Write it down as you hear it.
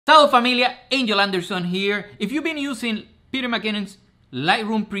Hello familia, Angel Anderson here. If you've been using Peter McKinnon's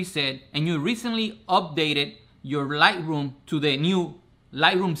Lightroom preset and you recently updated your Lightroom to the new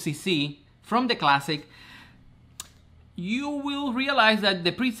Lightroom CC from the classic, you will realize that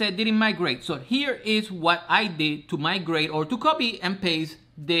the preset didn't migrate. So here is what I did to migrate or to copy and paste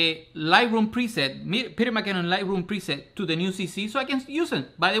the Lightroom preset, Peter McKinnon Lightroom preset to the new CC so I can use them.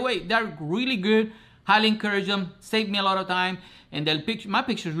 By the way, they're really good. Highly encourage them, save me a lot of time, and my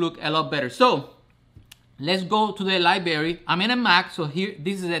pictures look a lot better. So let's go to the library. I'm in a Mac, so here,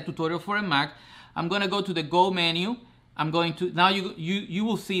 this is a tutorial for a Mac. I'm gonna go to the Go menu. I'm going to, now you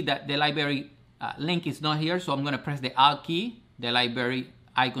will see that the library link is not here, so I'm gonna press the Alt key. The library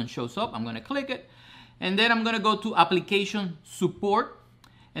icon shows up. I'm gonna click it, and then I'm gonna go to Application Support,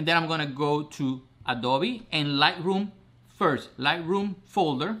 and then I'm gonna go to Adobe and Lightroom first, Lightroom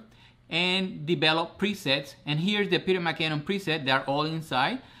folder, and develop presets. And here's the Peter McKinnon preset. They're all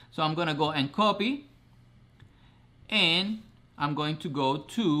inside. So I'm gonna go and copy, and I'm going to go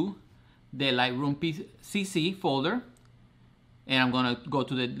to the Lightroom CC folder, and I'm gonna go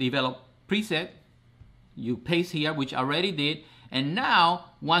to the develop preset. You paste here, which I already did. And now,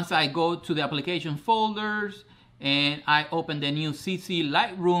 once I go to the application folders and I open the new CC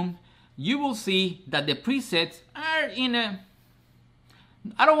Lightroom, you will see that the presets are in a,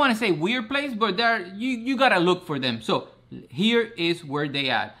 I don't want to say weird place, but they're, you gotta look for them. So here is where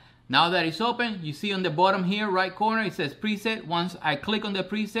they are. Now that it's open, you see on the bottom here, right corner, it says preset. Once I click on the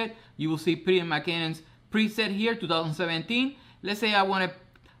preset, you will see Peter McKinnon's preset here, 2017. Let's say I want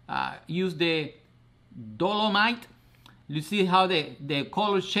to use the Dolomite. You see how the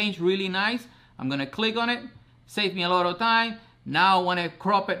colors change really nice. I'm gonna click on it, save me a lot of time. Now I want to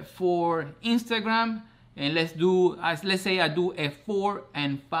crop it for Instagram. And let's say I do a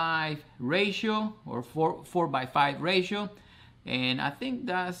 4:5 ratio, or 4:5 ratio, and I think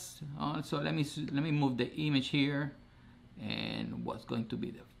that's so. Let me move the image here, and what's going to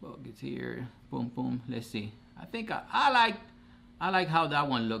be the focus here? Boom, boom. Let's see. I think I like how that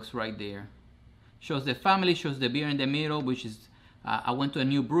one looks right there. Shows the family, shows the beer in the middle, which is I went to a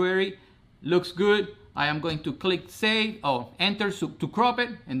new brewery. Looks good. I am going to click save, enter to crop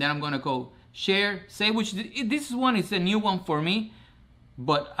it, and then I'm gonna go share, save, which this one is a new one for me,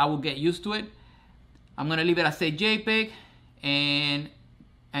 but I will get used to it. I'm gonna leave it as a JPEG, and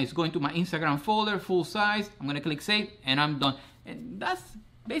it's going to my Instagram folder, full size. I'm gonna click save, and I'm done. And that's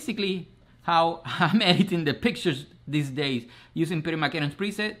basically how I'm editing the pictures these days, using Peter McKinnon's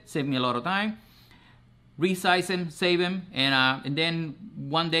preset. Save me a lot of time. Resize them, save them, and then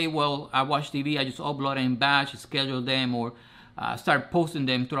one day while I watch TV, I just upload them in batch, schedule them, or start posting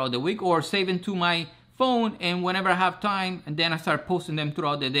them throughout the week, or save them to my phone, and whenever I have time, and then I start posting them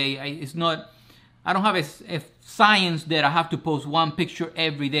throughout the day. I don't have a science that I have to post one picture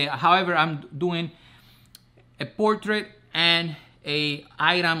every day. However, I'm doing a portrait and a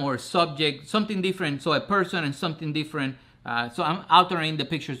item or subject, something different, so a person and something different. So I'm altering the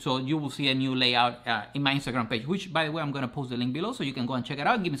picture, so you will see a new layout in my Instagram page, which, by the way, I'm gonna post the link below, so you can go and check it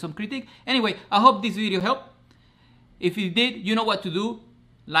out, give me some critique. Anyway, I hope this video helped. If you did, you know what to do.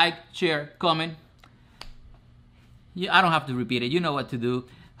 Like, share, comment. Yeah, I don't have to repeat it. You know what to do.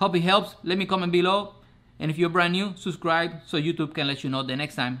 Hope it helps. Let me comment below. And if you're brand new, subscribe so YouTube can let you know the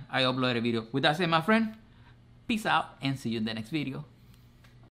next time I upload a video. With that said, my friend, peace out and see you in the next video.